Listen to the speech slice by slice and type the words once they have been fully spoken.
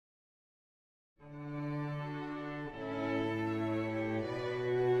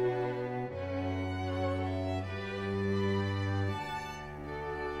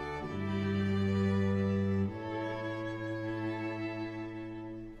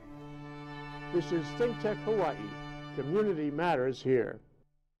This is ThinkTech Hawaii. Community matters here.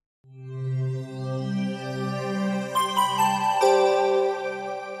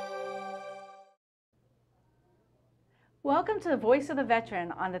 Welcome to the Voice of the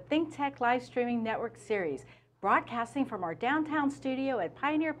Veteran on the ThinkTech live streaming network series, broadcasting from our downtown studio at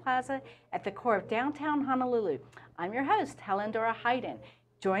Pioneer Plaza at the core of downtown Honolulu. I'm your host, Helen Dora Hyden.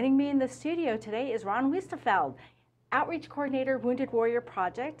 Joining me in the studio today is Ron Wuestefeld, Outreach Coordinator, Wounded Warrior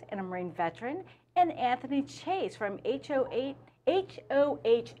Project, and a Marine veteran, and Anthony Chase from HOH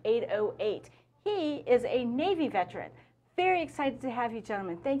 808. He is a Navy veteran. Very excited to have you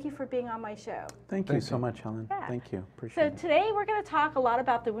gentlemen. Thank you for being on my show. Thank you so much, Helen. Yeah. Thank you. Appreciate it. So today we're going to talk a lot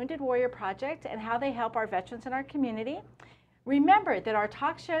about the Wounded Warrior Project and how they help our veterans in our community. Remember that our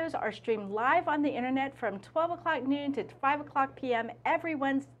talk shows are streamed live on the internet from 12 o'clock noon to 5 o'clock p.m. every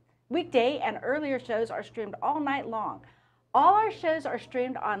weekday, and earlier shows are streamed all night long. All our shows are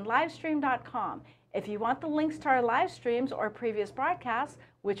streamed on livestream.com. If you want the links to our live streams or previous broadcasts,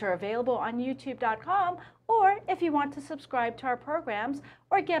 which are available on youtube.com, or if you want to subscribe to our programs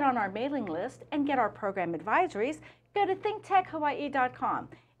or get on our mailing list and get our program advisories, go to thinktechhawaii.com.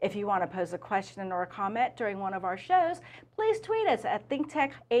 If you want to pose a question or a comment during one of our shows, please tweet us at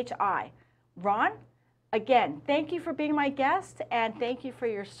ThinkTechHI. Ron, again, thank you for being my guest, and thank you for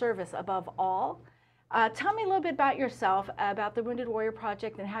your service above all. Tell me a little bit about yourself, about the Wounded Warrior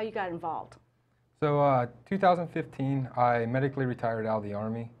Project, and how you got involved. So 2015, I medically retired out of the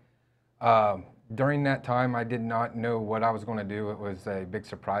Army. During that time, I did not know what I was going to do. It was a big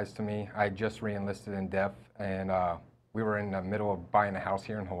surprise to me. I just re-enlisted in DEF, and we were in the middle of buying a house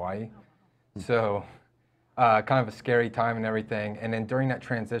here in Hawaii. So kind of a scary time and everything. And then during that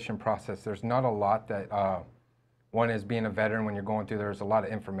transition process, there's not a lot that, one is being a veteran when you're going through, there's a lot of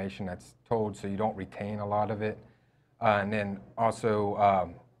information that's told, so you don't retain a lot of it. And then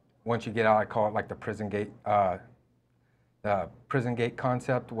also, once you get out, I call it like the prison gate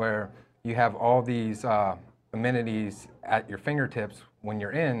concept, where you have all these amenities at your fingertips when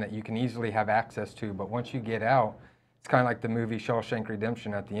you're in that you can easily have access to. But once you get out, it's kind of like the movie Shawshank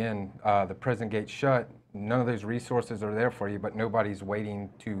Redemption at the end. The prison gate's shut. None of those resources are there for you, but nobody's waiting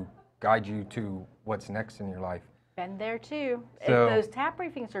to guide you to what's next in your life. Been there too. So, those tap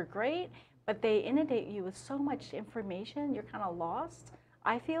briefings are great, but they inundate you with so much information, you're kind of lost.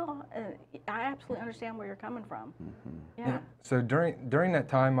 I feel, I absolutely understand where you're coming from. Yeah. So during that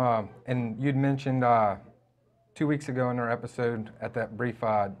time, and you'd mentioned 2 weeks ago in our episode at that brief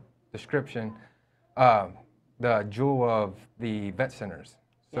description, the jewel of the vet centers.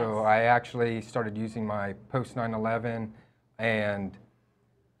 So Yes. I actually started using my post 9/11 and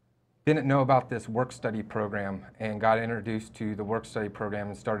didn't know about this work study program, and got introduced to the work study program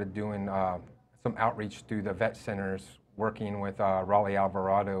and started doing some outreach through the vet centers, working with Raleigh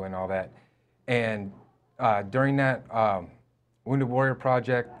Alvarado and all that. And during that, Wounded Warrior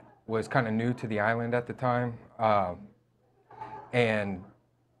Project was kind of new to the island at the time. And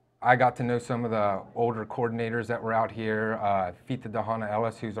I got to know some of the older coordinators that were out here, Fita Dahana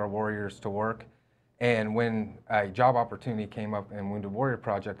Ellis, who's our Warriors to Work. And when a job opportunity came up in Wounded Warrior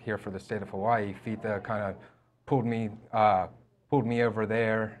Project here for the state of Hawaii, Fita kind of pulled me over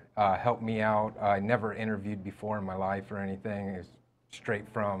there, helped me out. I never interviewed before in my life or anything. It was straight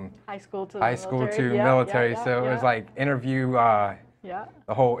from High school to military. So it was like interview, yeah.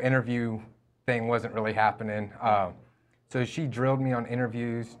 the whole interview thing wasn't really happening. So she drilled me on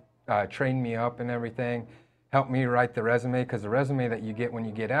interviews, trained me up and everything, helped me write the resume, because the resume that you get when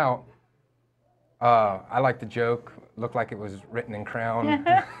you get out, I like to joke, looked like it was written in crayon.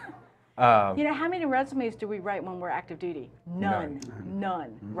 You know, how many resumes do we write when we're active duty? None,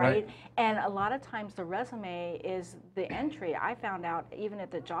 right? And a lot of times the resume is the entry. I found out even at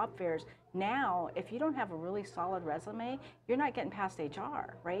the job fairs, now if you don't have a really solid resume, you're not getting past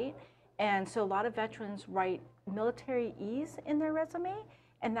HR, right? And so a lot of veterans write military ease in their resume,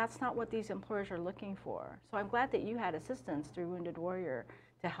 and that's not what these employers are looking for. So I'm glad that you had assistance through Wounded Warrior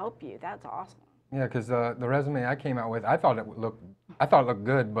to help you. That's awesome. Yeah, because the resume I came out with, I thought it looked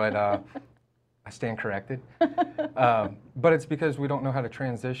good, but I stand corrected. But it's because we don't know how to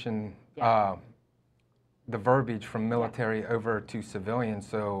transition the verbiage from military over to civilian.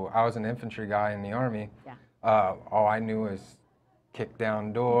 So I was an infantry guy in the Army. Yeah. All I knew was kick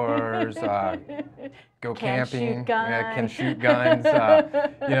down doors, go camping, can shoot guns,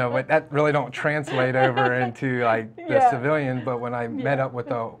 you know, but that really don't translate over into like the civilian. But when I met up with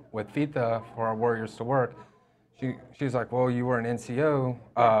Fita for our Warriors to Work, she's like, well, you were an NCO,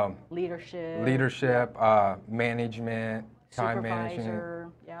 leadership, management, time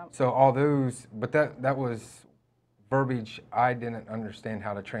management. Yeah. So all those, but that was verbiage I didn't understand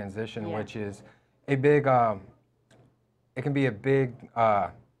how to transition, Yeah. which is a big, it can be a big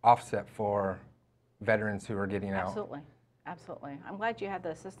offset for veterans who are getting out. Absolutely, absolutely. I'm glad you had the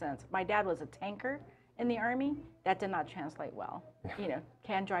assistance. My dad was a tanker in the Army. That did not translate well. You know,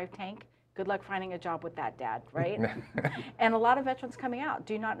 can drive tank. Good luck finding a job with that, Dad, right? And a lot of veterans coming out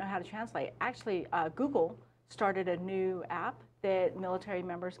do not know how to translate. Actually, Google started a new app that military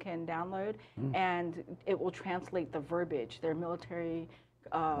members can download, and it will translate the verbiage, their military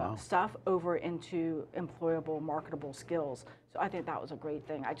stuff, over into employable, marketable skills. So I think that was a great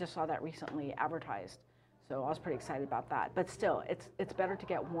thing. I just saw that recently advertised. So I was pretty excited about that. But still, it's better to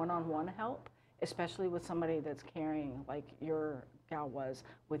get one-on-one help, especially with somebody that's carrying, like your gal was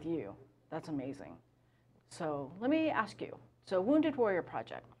with you. That's amazing. So let me ask you, so Wounded Warrior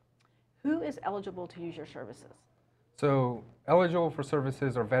Project, who is eligible to use your services? So eligible for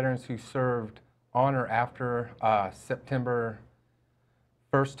services are veterans who served on or after September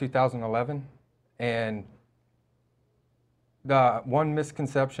 1st, 2011. And the one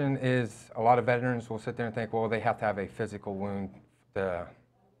misconception is a lot of veterans will sit there and think, well, they have to have a physical wound to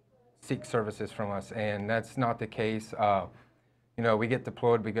seek services from us, and that's not the case. You know, we get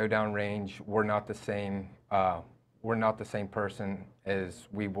deployed, we go down range. We're not the same. We're not the same person as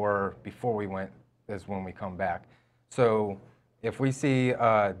we were before we went as when we come back. So if we see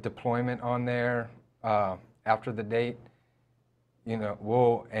deployment on there after the date, you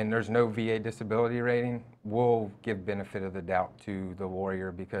know, and there's no VA disability rating, we'll give benefit of the doubt to the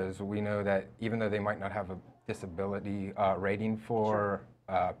warrior, because we know that even though they might not have a disability rating for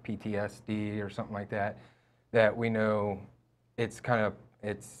PTSD or something like that, that we know it's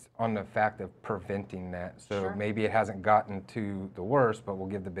on the fact of preventing that. So maybe it hasn't gotten to the worst, but we'll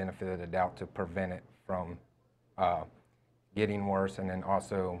give the benefit of the doubt to prevent it from getting worse, and then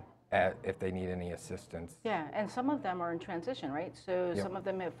also if they need any assistance. Yeah, and some of them are in transition, right? So some of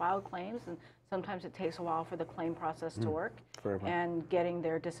them have filed claims, and sometimes it takes a while for the claim process to work, and getting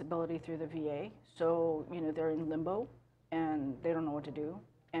their disability through the VA. So, you know, they're in limbo and they don't know what to do.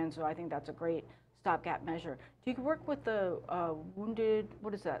 And so I think that's a great stopgap measure. Do you work with the wounded,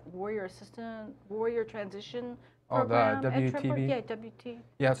 what is that, warrior assistant, warrior transition program? The WTB? Yeah, WT.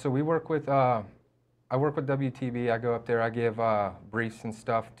 Yeah, so we work with, I work with WTB. I go up there, I give briefs and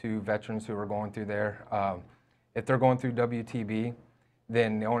stuff to veterans who are going through there. If they're going through WTB,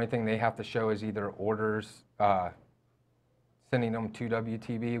 then the only thing they have to show is either orders, sending them to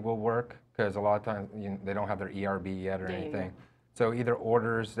WTB will work, because a lot of times they don't have their ERB yet or anything. So either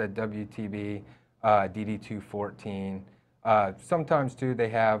orders at WTB, DD-214. Sometimes too,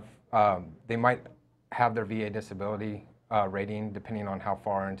 they might have their VA disability rating depending on how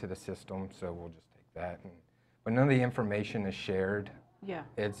far into the system. So we'll just take that. But none of the information is shared. Yeah.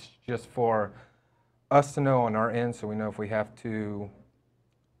 It's just for us to know on our end, so we know if we have to,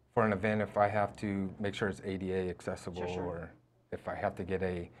 for an event, if I have to make sure it's ADA accessible, or if I have to get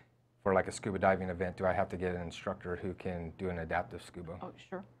for like a scuba diving event, do I have to get an instructor who can do an adaptive scuba? Oh,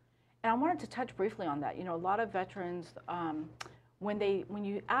 sure. And I wanted to touch briefly on that. You know, a lot of veterans, when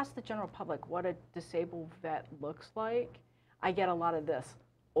you ask the general public what a disabled vet looks like, I get a lot of this: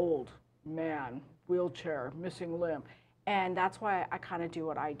 old man, wheelchair, missing limb. And that's why I kind of do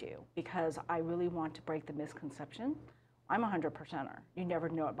what I do, because I really want to break the misconception. I'm a 100%er. You never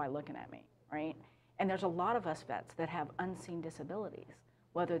know it by looking at me, right? And there's a lot of us vets that have unseen disabilities,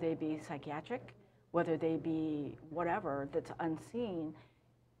 whether they be psychiatric, whether they be whatever that's unseen.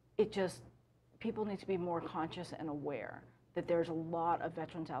 People need to be more conscious and aware that there's a lot of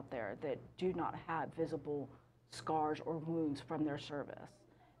veterans out there that do not have visible scars or wounds from their service,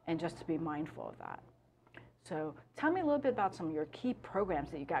 and just to be mindful of that. So tell me a little bit about some of your key programs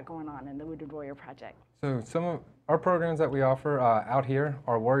that you got going on in the Wounded Warrior Project. So some of our programs that we offer out here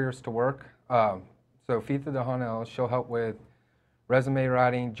are Warriors to Work. So Fitha Dehanel, she'll help with resume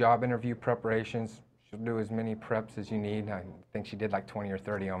writing, job interview preparations. She'll do as many preps as you need. I think she did like 20 or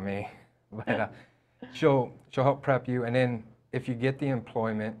 30 on me. But she'll help prep you. And then if you get the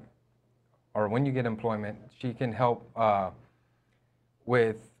employment, or when you get employment, she can help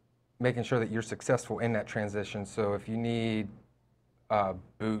with making sure that you're successful in that transition. So if you need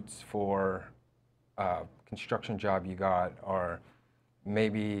boots for construction job you got, or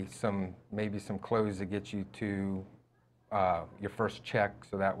maybe some clothes to get you to your first check,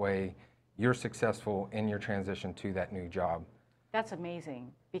 so that way you're successful in your transition to that new job. That's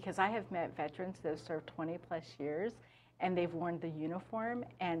amazing, because I have met veterans that have served 20 plus years, and they've worn the uniform,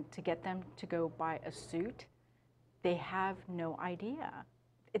 and to get them to go buy a suit, they have no idea.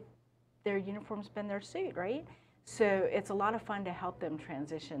 Their uniform's been their suit, right? So it's a lot of fun to help them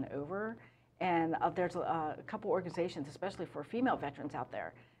transition over And there's a couple organizations, especially for female veterans out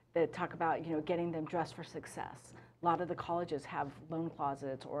there, that talk about, you know, getting them dressed for success. A lot of the colleges have loan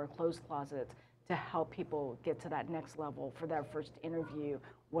closets or closed closets to help people get to that next level for their first interview,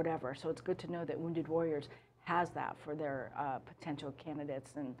 whatever. So it's good to know that Wounded Warriors has that for their potential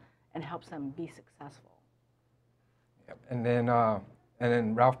candidates and helps them be successful. Yep. And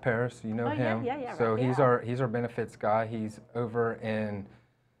then Ralph Paris, you know him. Yeah. So Ralph, he's our benefits guy. He's over in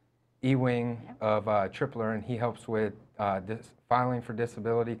E-wing of Tripler, and he helps with filing for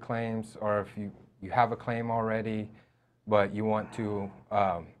disability claims, or if you have a claim already, but you want to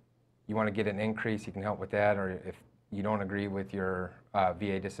get an increase, he can help with that. Or if you don't agree with your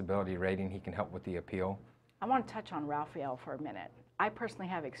VA disability rating, he can help with the appeal. I want to touch on Raphael for a minute. I personally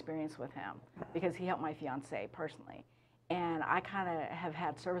have experience with him because he helped my fiance personally. And I kind of have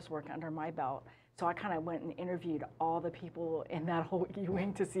had service work under my belt. So I kind of went and interviewed all the people in that whole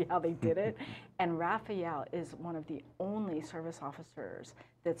E-wing to see how they did it. And Raphael is one of the only service officers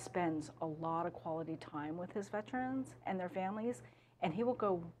that spends a lot of quality time with his veterans and their families. And he will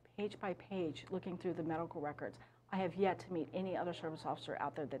go page by page looking through the medical records. I have yet to meet any other service officer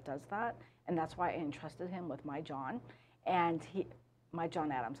out there that does that. And that's why I entrusted him with my John Adams.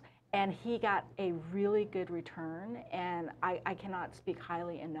 And he got a really good return, and I cannot speak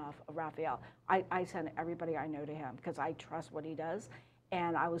highly enough of Raphael. I send everybody I know to him because I trust what he does,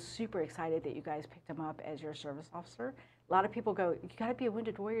 and I was super excited that you guys picked him up as your service officer. A lot of people go, you gotta be a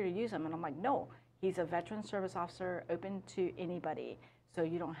Wounded Warrior to use him, and I'm like, no, he's a veteran service officer, open to anybody, so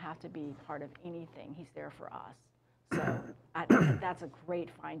you don't have to be part of anything. He's there for us. So that's a great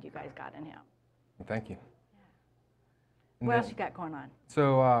find you guys got in him. Thank you. What else you got going on?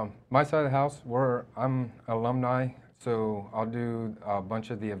 So my side of the house, I'm alumni, so I'll do a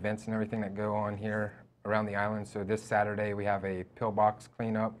bunch of the events and everything that go on here around the island. So this Saturday we have a pillbox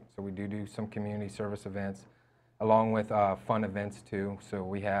cleanup, so we do some community service events, along with fun events too. So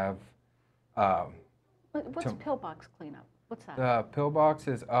we have. What's pillbox cleanup? What's that? The pillbox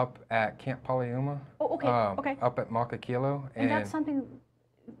is up at Camp Paliuma. Oh, okay, okay. Up at Makakilo. And that's something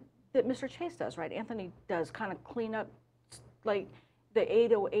that Mr. Chase does, right? Anthony does kind of clean up, like the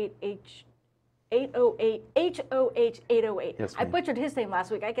 808 HOH 808. Yes, I butchered his name last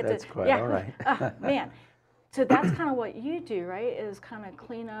week. I get That's to quite all right. Man. So that's kind of what you do, right? Is kind of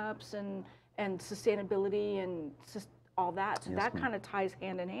cleanups and sustainability and just all that. So Yes, that ma'am. kind of ties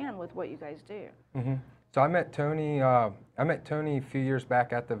hand in hand with what you guys do. Mm-hmm. So I met Tony a few years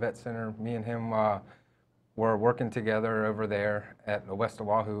back at the vet center. Me and him were working together over there at the West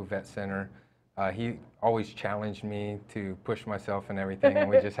Oahu Vet Center. He always challenged me to push myself and everything, and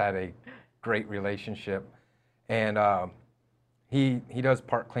we just had a great relationship. And he does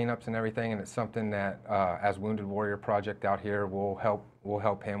park cleanups and everything, and it's something that as Wounded Warrior Project out here, we'll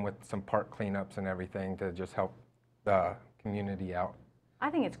help him with some park cleanups and everything to just help the community out. I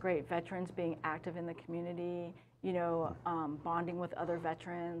think it's great, veterans being active in the community, you know, bonding with other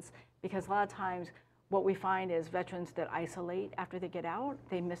veterans, because a lot of times what we find is veterans that isolate after they get out,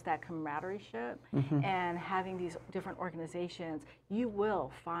 they miss that camaraderie. And having these different organizations, you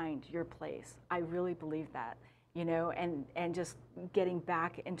will find your place. I really believe that, you know, and just getting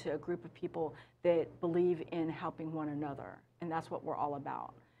back into a group of people that believe in helping one another. And that's what we're all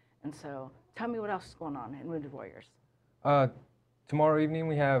about. And so tell me what else is going on in Wounded Warriors. Tomorrow evening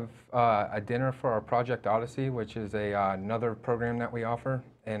we have a dinner for our Project Odyssey, which is another program that we offer,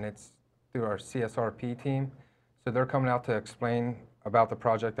 and it's through our CSRP team. So they're coming out to explain about the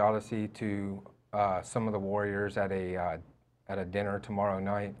Project Odyssey to some of the warriors at a dinner tomorrow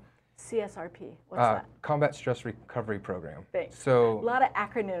night. CSRP, what's that? Combat Stress Recovery Program. Thanks. So a lot of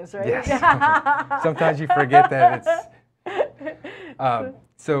acronyms, right? Yes. Sometimes you forget that it's.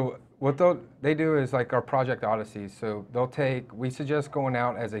 So what they do is like our Project Odyssey. So we suggest going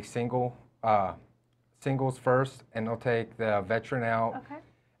out as a singles first, and they'll take the veteran out. Okay.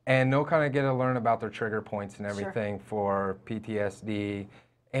 And they'll kind of get to learn about their trigger points and everything for PTSD.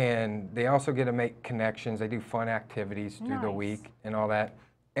 And they also get to make connections. They do fun activities through the week and all that.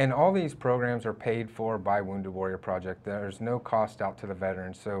 And all these programs are paid for by Wounded Warrior Project. There's no cost out to the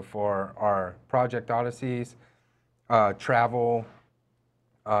veterans. So for our Project Odysseys, travel,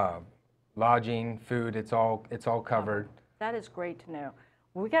 lodging, food, it's all covered. That is great to know.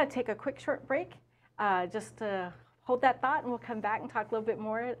 Well, we got to take a quick short break just to hold that thought, and we'll come back and talk a little bit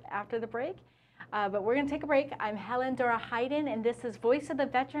more after the break. But we're going to take a break. I'm Helen Dora Hyden, and this is Voice of the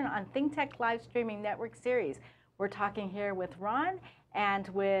Veteran on ThinkTech Live Streaming Network Series. We're talking here with Ron and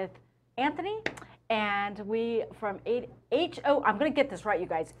with Anthony, and we from I'm going to get this right, you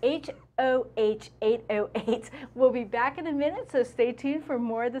guys, HOH 808. We'll be back in a minute, so stay tuned for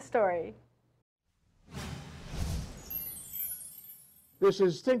more of the story. This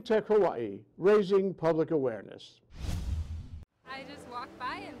is ThinkTech Hawaii, raising public awareness. I just walked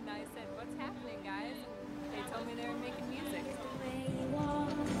by and I said, "What's happening, guys?" And they told me they were making music.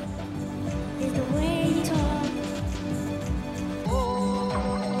 Is the way you talk.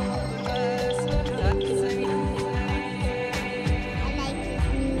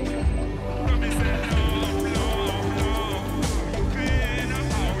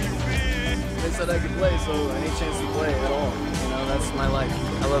 They said I could play, so any chance to play at all. You know, that's my life.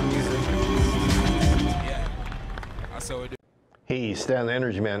 I love music. Yeah, I saw it. Hey, Stan the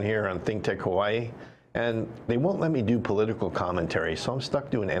Energy Man here on ThinkTech Hawaii. And they won't let me do political commentary, so I'm stuck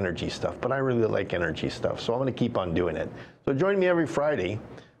doing energy stuff, but I really like energy stuff, so I'm gonna keep on doing it. So join me every Friday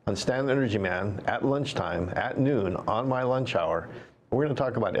on Stan the Energy Man at lunchtime, at noon, on my lunch hour. We're gonna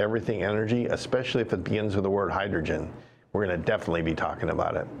talk about everything energy, especially if it begins with the word hydrogen. We're gonna definitely be talking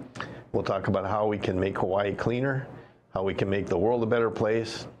about it. We'll talk about how we can make Hawaii cleaner, how we can make the world a better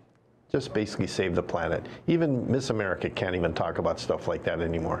place, just basically save the planet. Even Miss America can't even talk about stuff like that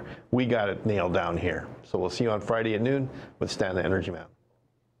anymore. We got it nailed down here. So we'll see you on Friday at noon with Stan the Energy Man.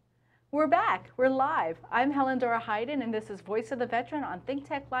 We're back. We're live. I'm Helen Dora Hyden, and this is Voice of the Veteran on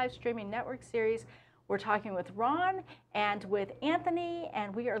ThinkTech Live Streaming Network Series. We're talking with Ron and with Anthony,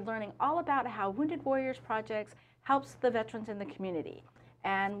 and we are learning all about how Wounded Warriors Projects helps the veterans in the community.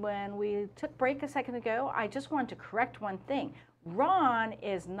 And when we took break a second ago, I just wanted to correct one thing. Ron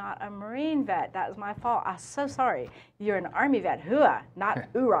is not a Marine vet. That was my fault. I'm so sorry. You're an Army vet, HUA, not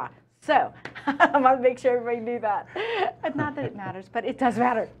URA. So I want to make sure everybody knew that. Not that it matters, but it does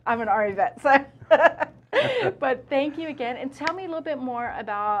matter. I'm an Army vet. So, but thank you again. And tell me a little bit more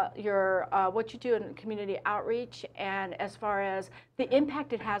about your what you do in community outreach, and as far as the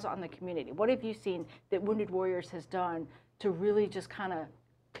impact it has on the community. What have you seen that Wounded Warriors has done to really just kind of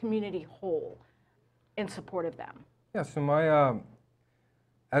community whole in support of them? Yeah, so my,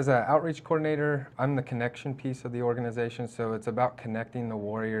 as an outreach coordinator, I'm the connection piece of the organization, so it's about connecting the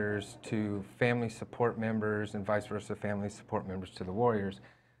warriors to family support members and vice versa, family support members to the warriors,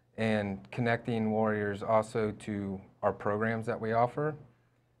 and connecting warriors also to our programs that we offer,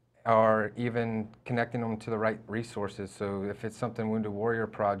 or even connecting them to the right resources. So if it's something Wounded Warrior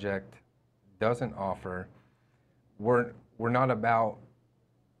Project doesn't offer, we're not about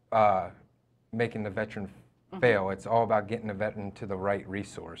making the veteran fail. It's all about getting the veteran to the right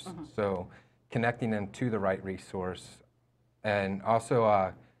resource. So connecting them to the right resource, and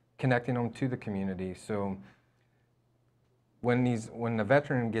also connecting them to the community. So when the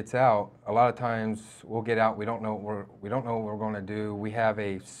veteran gets out, a lot of times we'll get out, we don't know what we're going to do. We have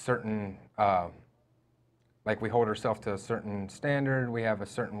a certain like we hold ourselves to a certain standard. We have a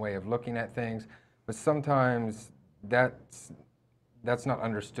certain way of looking at things, but sometimes that's not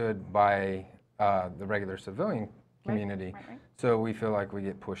understood by the regular civilian community. Right. So we feel like we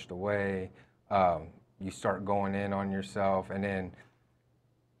get pushed away. You start going in on yourself, and then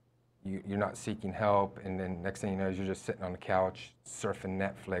you're not seeking help, and then next thing you know is you're just sitting on the couch, surfing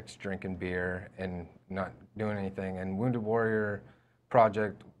Netflix, drinking beer, and not doing anything. And Wounded Warrior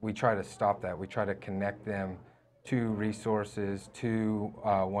Project, we try to stop that. We try to connect them to resources, to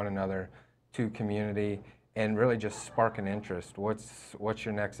one another, to community, and really just spark an interest. What's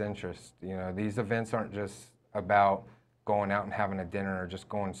your next interest? You know, these events aren't just about going out and having a dinner or just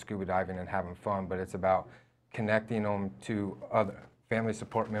going scuba diving and having fun, but it's about connecting them to other family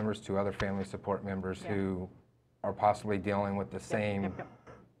support members, to other family support members who are possibly dealing with the same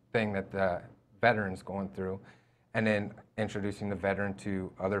thing that the veteran's going through, and then introducing the veteran to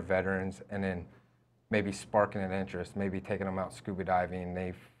other veterans, and then maybe sparking an interest, maybe taking them out scuba diving.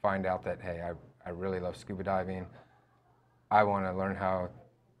 They find out that, hey, I really love scuba diving. I want to learn how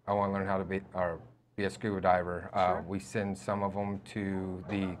to be a scuba diver. Sure. We send some of them to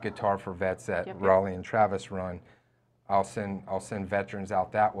the Guitar for Vets that Raleigh and Travis run. I'll send veterans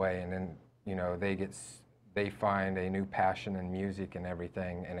out that way, and then they find a new passion in music and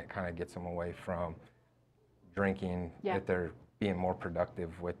everything, and it kind of gets them away from drinking. That they're being more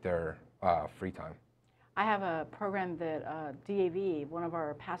productive with their free time. I have a program that DAV, one of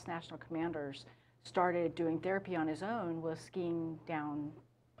our past national commanders, started doing therapy on his own, was skiing down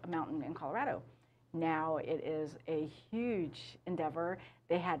a mountain in Colorado. Now it is a huge endeavor.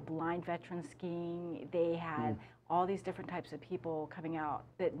 They had blind veterans skiing. They had all these different types of people coming out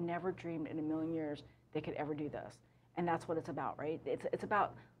that never dreamed in a million years they could ever do this. And that's what it's about, right? It's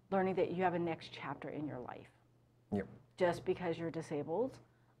about learning that you have a next chapter in your life. Yep. Just because you're disabled,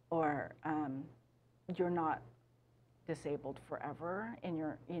 or you're not disabled forever, and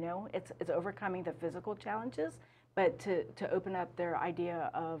it's overcoming the physical challenges, but to open up their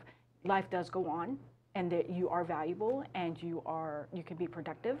idea of life does go on, and that you are valuable and you can be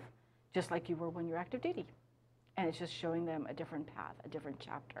productive just like you were when you're active duty. And it's just showing them a different path, a different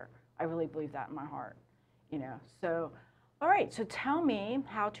chapter. I really believe that in my heart, you know. So, all right, so tell me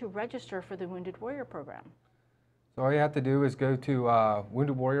how to register for the Wounded Warrior Program. So all you have to do is go to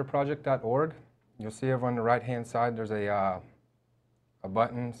woundedwarriorproject.org. You'll see over on the right-hand side there's a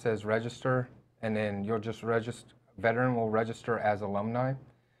button that says register, and then you'll just register. Veteran will register as alumni.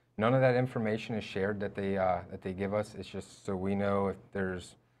 None of that information is shared that they give us. It's just so we know if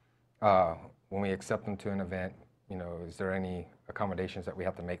there's when we accept them to an event, you know, is there any accommodations that we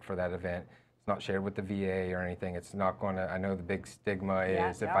have to make for that event? It's not shared with the VA or anything. It's not going to. I know the big stigma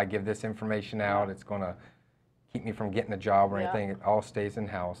is if I give this information out, it's going to keep me from getting a job or anything. It all stays in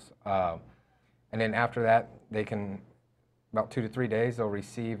house. And then after that, they can, about 2 to 3 days, they'll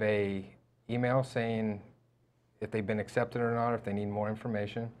receive a email saying if they've been accepted or not, if they need more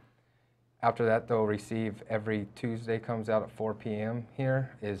information. After that, they'll receive every Tuesday comes out at 4 p.m.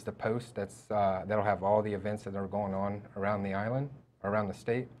 here is the post that'll have all the events that are going on around the island, around the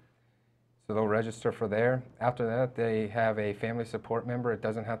state. So they'll register for there. After that, they have a family support member. It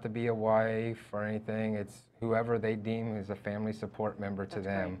doesn't have to be a wife or anything. It's whoever they deem is a family support member to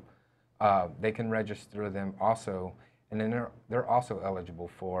them. They can register them also, and then they're also eligible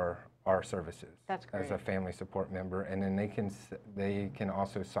for our services as a family support member, and then they can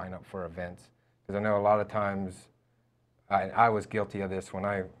also sign up for events, because I know a lot of times I was guilty of this when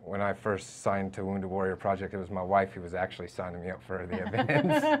I first signed to Wounded Warrior Project. It was my wife who was actually signing me up for the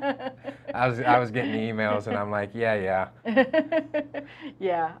events. I was getting the emails and I'm like, yeah.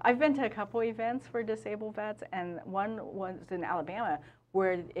 Yeah, I've been to a couple events for disabled vets, and one was in Alabama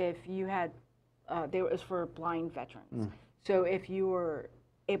where if you had it was for blind veterans. So if you were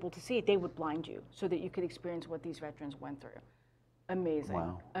able to see it, they would blind you so that you could experience what these veterans went through. Amazing.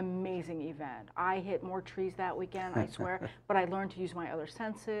 Wow. Amazing event. I hit more trees that weekend, I swear, but I learned to use my other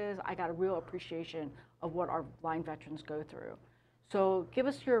senses. I got a real appreciation of what our blind veterans go through. So give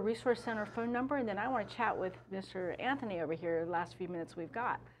us your Resource Center phone number, and then I want to chat with Mr. Anthony over here the last few minutes we've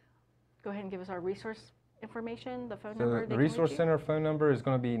got. Go ahead and give us our resource information, the phone number. The Resource Center phone number is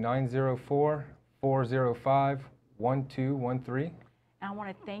going to be 904-405-1213. And I want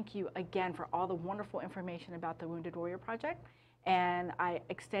to thank you again for all the wonderful information about the Wounded Warrior Project. And I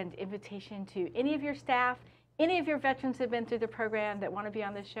extend invitation to any of your staff, any of your veterans that have been through the program that want to be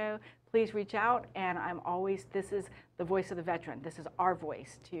on this show, please reach out. And this is the voice of the veteran. This is our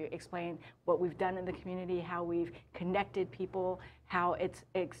voice to explain what we've done in the community, how we've connected people, how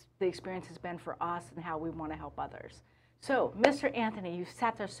the experience has been for us, and how we want to help others. So, Mr. Anthony, you've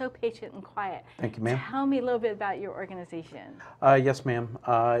sat there so patient and quiet. Thank you, ma'am. Tell me a little bit about your organization. Yes, ma'am.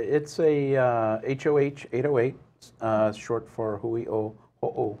 It's a HOH 808, short for Hui o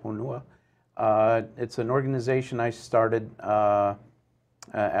Ho'o Honua. It's an organization I started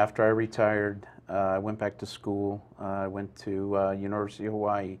after I retired. I went back to school. I went to University of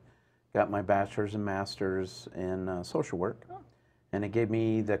Hawaii, got my bachelor's and master's in social work. And it gave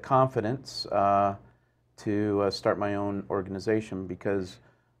me the confidence to start my own organization, because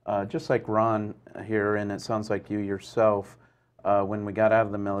just like Ron here, and it sounds like you yourself, when we got out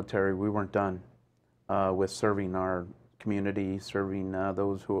of the military, we weren't done with serving our community, serving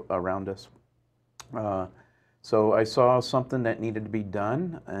those who around us. So I saw something that needed to be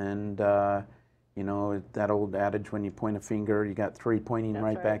done, and you know, that old adage, when you point a finger, you got three pointing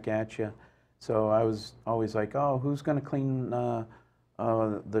right back at you. So I was always like, oh, who's going to clean the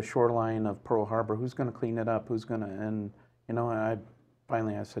shoreline of Pearl Harbor? Who's going to clean it up? Who's going to? And you know, I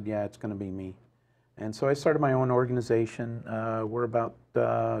said, yeah, it's going to be me. And so I started my own organization. We're about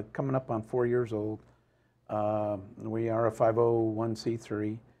coming up on 4 years old. We are a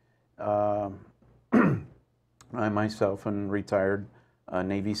 501c3. I myself am retired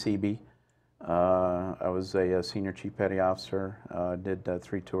Navy Seabee. I was a senior chief petty officer. Did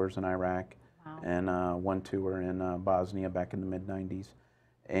 3 tours in Iraq. Wow. And 1 tour in Bosnia back in the mid-90s.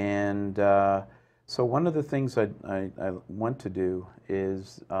 And so one of the things I want to do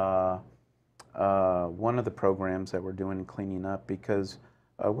is one of the programs that we're doing in cleaning up, because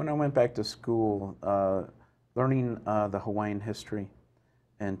when I went back to school, learning the Hawaiian history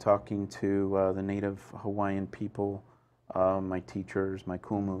and talking to the native Hawaiian people, my teachers, my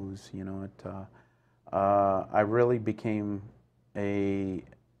kumus, you know, I really became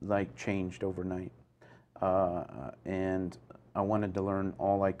changed overnight. And I wanted to learn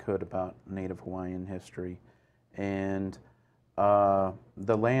all I could about Native Hawaiian history. And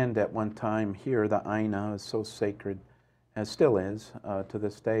the land at one time here, the Aina, is so sacred, and still is to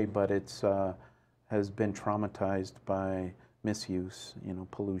this day, but it's has been traumatized by misuse, you know,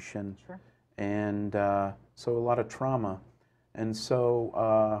 pollution. Sure. And so a lot of trauma. And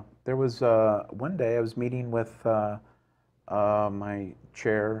so there was one day I was meeting with my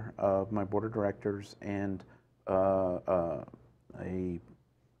chair of my board of directors and a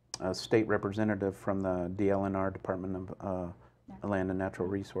state representative from the DLNR, Department of Land and Natural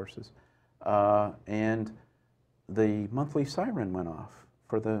Resources. And the monthly siren went off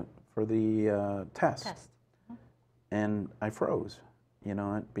for the test. And I froze, you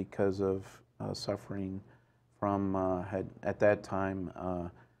know, because of suffering from, at that time,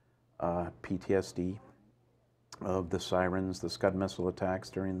 PTSD of the sirens, the Scud missile attacks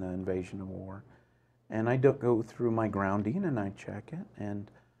during the invasion of war. And I go through my grounding and I check it,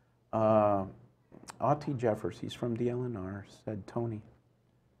 and Audie Jeffers, he's from DLNR, said, Tony,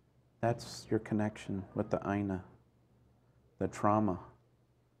 that's your connection with the INA, the trauma,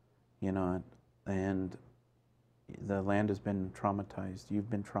 you know, and the land has been traumatized, you've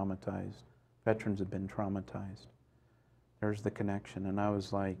been traumatized, veterans have been traumatized. There's the connection, and I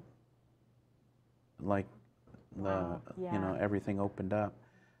was like Wow, yeah. you know, everything opened up.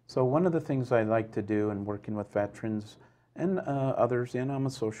 So one of the things I like to do in working with veterans and others, and I'm a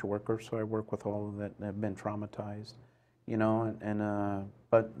social worker, so I work with all that have been traumatized, you know,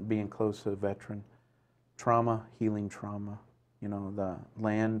 but being close to a veteran, trauma, healing trauma, you know, the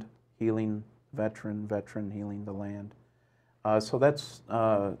land healing veteran, veteran healing the land. So that's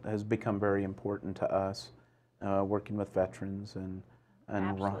has become very important to us, working with veterans, and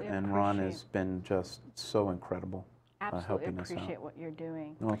Ron has been just so incredible. Absolutely helping us appreciate out. what you're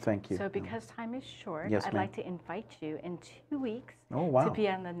doing. Oh, thank you. So because time is short, Yes, I'd ma'am. like to invite you in 2 weeks Oh, wow. to be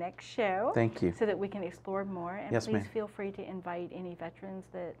on the next show. Thank you. So that we can explore more. And Yes, please ma'am. feel free to invite any veterans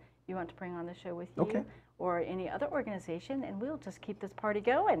that you want to bring on the show with you, Okay. or any other organization, and we'll just keep this party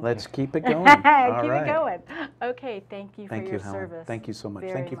going. Let's keep it going. Keep All right. it going. Okay, thank you Thank for you, your Helen. service. Thank you so much.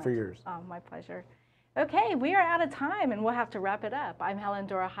 very Thank you for much. yours. Oh, my pleasure. Okay, we are out of time, and we'll have to wrap it up. I'm Helen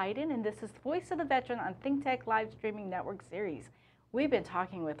Dora Hyden, and this is Voice of the Veteran on ThinkTech Live Streaming Network Series. We've been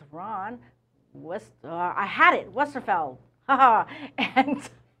talking with Ron Wuestefeld, and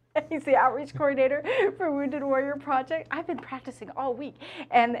he's the outreach coordinator for Wounded Warrior Project. I've been practicing all week,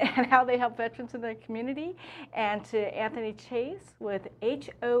 and how they help veterans in the community, and to Anthony Chase with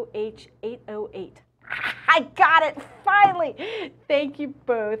HOH 808. I got it, finally. Thank you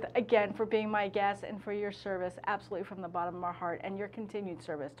both again for being my guests and for your service, absolutely from the bottom of our heart, and your continued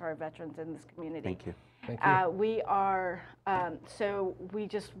service to our veterans in this community. Thank you. Thank you. We are, so we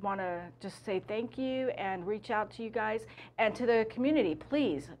just want to just say thank you and reach out to you guys and to the community.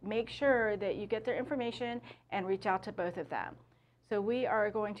 Please make sure that you get their information and reach out to both of them. So we are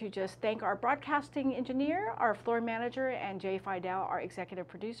going to just thank our broadcasting engineer, our floor manager, and Jay Fidel, our executive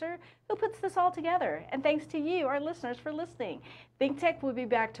producer, who puts this all together. And thanks to you, our listeners, for listening. ThinkTech will be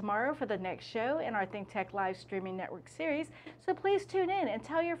back tomorrow for the next show in our ThinkTech Live Streaming Network series. So please tune in and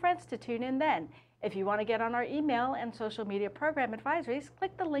tell your friends to tune in then. If you want to get on our email and social media program advisories,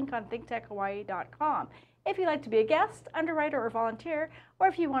 click the link on thinktechhawaii.com. If you'd like to be a guest, underwriter, or volunteer, or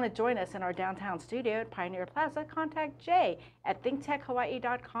if you want to join us in our downtown studio at Pioneer Plaza, contact Jay at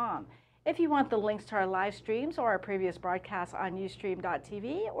thinktechhawaii.com. If you want the links to our live streams or our previous broadcasts on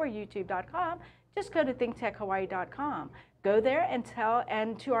ustream.tv or youtube.com, just go to thinktechhawaii.com. Go there and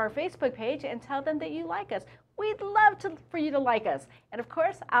to our Facebook page and tell them that you like us. We'd love for you to like us. And of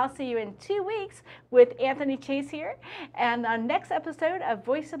course, I'll see you in 2 weeks with Anthony Chase here and the next episode of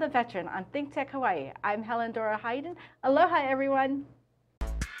Voice of the Veteran on ThinkTech Hawaii. I'm Helen Dora Hyden. Aloha, everyone.